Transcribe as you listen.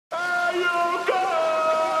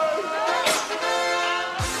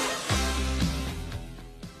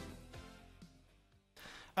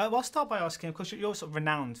Well, I'll start by asking, of course, you're sort of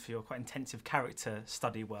renowned for your quite intensive character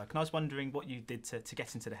study work, and I was wondering what you did to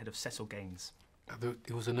get into the head of Cecil Gaines.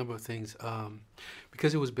 It was a number of things.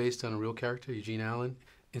 Because it was based on a real character, Eugene Allen,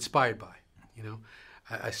 inspired by, you know.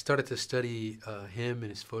 I started to study him and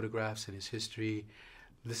his photographs and his history,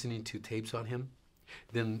 listening to tapes on him,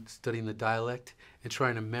 then studying the dialect and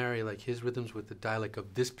trying to marry like his rhythms with the dialect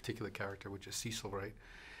of this particular character, which is Cecil, right?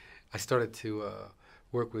 I started to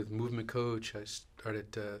work with movement coach. I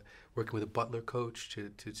started working with a Butler coach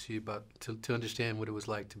to see about to understand what it was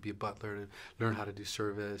like to be a butler, to learn how to do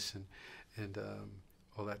service and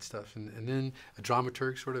all that stuff. And then a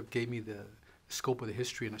dramaturg sort of gave me the scope of the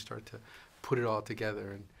history, and I started to put it all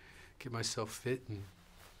together and get myself fit, and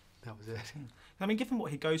that was it. I mean, given what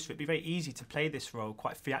he goes through, it'd be very easy to play this role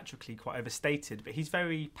quite theatrically, quite overstated, but he's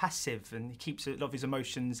very passive and he keeps a lot of his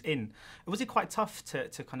emotions in. Was it quite tough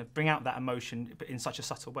to kind of bring out that emotion but in such a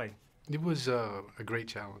subtle way? It was a great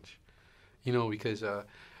challenge, you know, because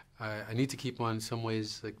I need to keep on, in some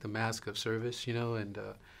ways, like the mask of service, you know, and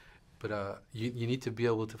but you need to be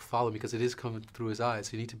able to follow me because it is coming through his eyes.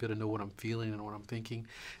 So you need to be able to know what I'm feeling and what I'm thinking.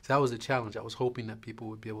 So that was the challenge. I was hoping that people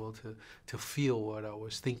would be able to feel what I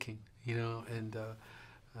was thinking, you know,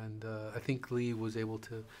 and I think Lee was able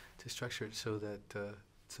to structure it so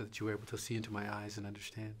that you were able to see into my eyes and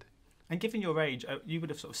understand. And given your age, you would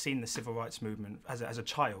have sort of seen the civil rights movement as a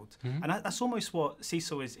child. Mm-hmm. And that's almost what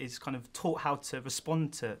Cecil is kind of taught how to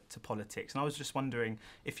respond to politics. And I was just wondering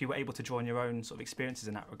if you were able to draw on your own sort of experiences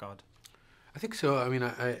in that regard. I think so. I mean,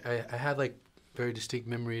 I had like very distinct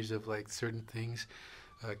memories of like certain things,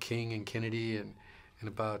 King and Kennedy and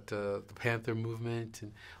about the Panther movement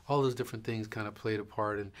and all those different things kind of played a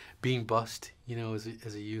part. And being bused, you know, as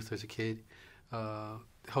a youth, as a kid,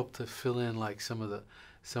 helped to fill in like some of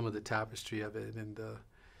the tapestry of it, and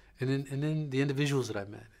then the individuals that I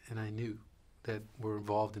met and I knew that were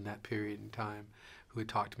involved in that period in time, who had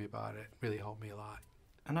talked to me about it, really helped me a lot.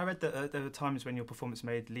 And I read that there were times when your performance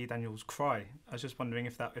made Lee Daniels cry. I was just wondering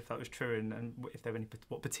if that was true, and if there were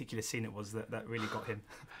what particular scene it was that really got him.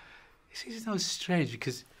 It's no strange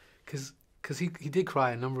because he did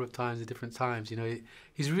cry a number of times at different times. You know,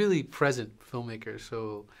 he's really present filmmaker,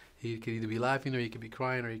 so he could either be laughing or he could be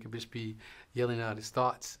crying or he could just be yelling out his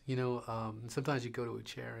thoughts. You know, and sometimes you go to a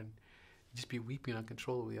chair and you just be weeping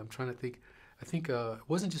uncontrollably. I'm trying to think. I think it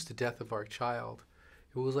wasn't just the death of our child.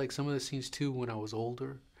 It was like some of the scenes too when I was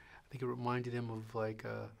older. I think it reminded him of like,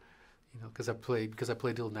 you know, because I played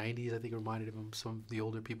till the 90s. I think it reminded him of some of the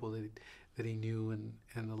older people that he knew and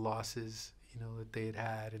the losses, you know, that they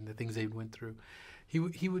had and the things they went through. He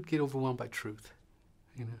would get overwhelmed by truth,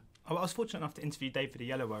 you know. I was fortunate enough to interview David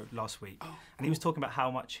Oyelowo last week, cool. And he was talking about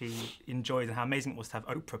how much he enjoyed and how amazing it was to have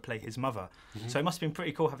Oprah play his mother. Mm-hmm. So it must have been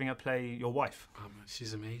pretty cool having her play your wife.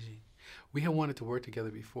 She's amazing. We had wanted to work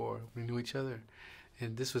together before. We knew each other.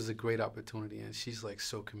 And this was a great opportunity, and she's like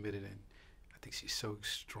so committed, and I think she's so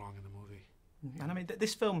strong in the movie. And I mean,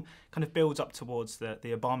 this film kind of builds up towards the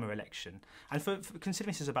Obama election. And for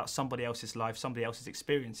considering this is about somebody else's life, somebody else's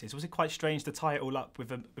experiences, was it quite strange to tie it all up with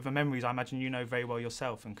the memories I imagine you know very well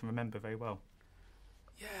yourself and can remember very well?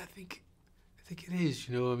 Yeah, I think it is.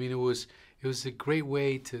 You know, I mean, it was a great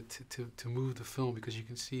way to move the film because you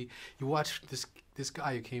can see, you watch this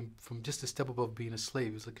guy who came from just a step above being a slave.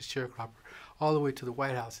 He was like a sharecropper, all the way to the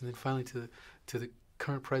White House, and then finally to the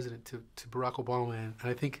current president, to Barack Obama. And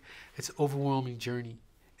I think it's an overwhelming journey.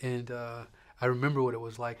 And I remember what it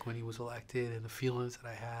was like when he was elected and the feelings that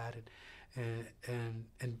I had,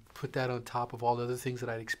 and put that on top of all the other things that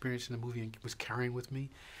I'd experienced in the movie and was carrying with me.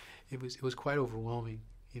 It was quite overwhelming,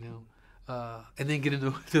 you know. And then getting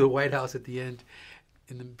to the White House at the end,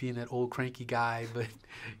 and then being that old cranky guy, but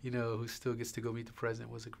you know, who still gets to go meet the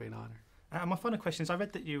president, was a great honor. My final question is, I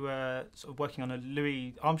read that you were sort of working on a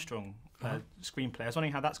Louis Armstrong screenplay. I was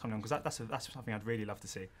wondering how that's coming on, because that's something I'd really love to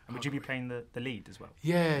see. And would you be playing the lead as well?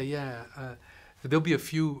 Yeah. There'll be a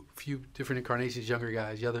few different incarnations, younger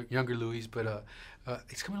guys, younger Louis, but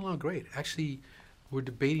it's coming along great. Actually, we're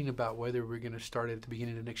debating about whether we're going to start it at the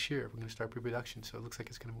beginning of next year. We're going to start pre-production, so it looks like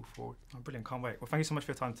it's going to move forward. Oh, brilliant. Can't wait. Well, thank you so much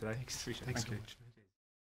for your time today. Thanks. Appreciate it. Thanks Thank so you. much, man.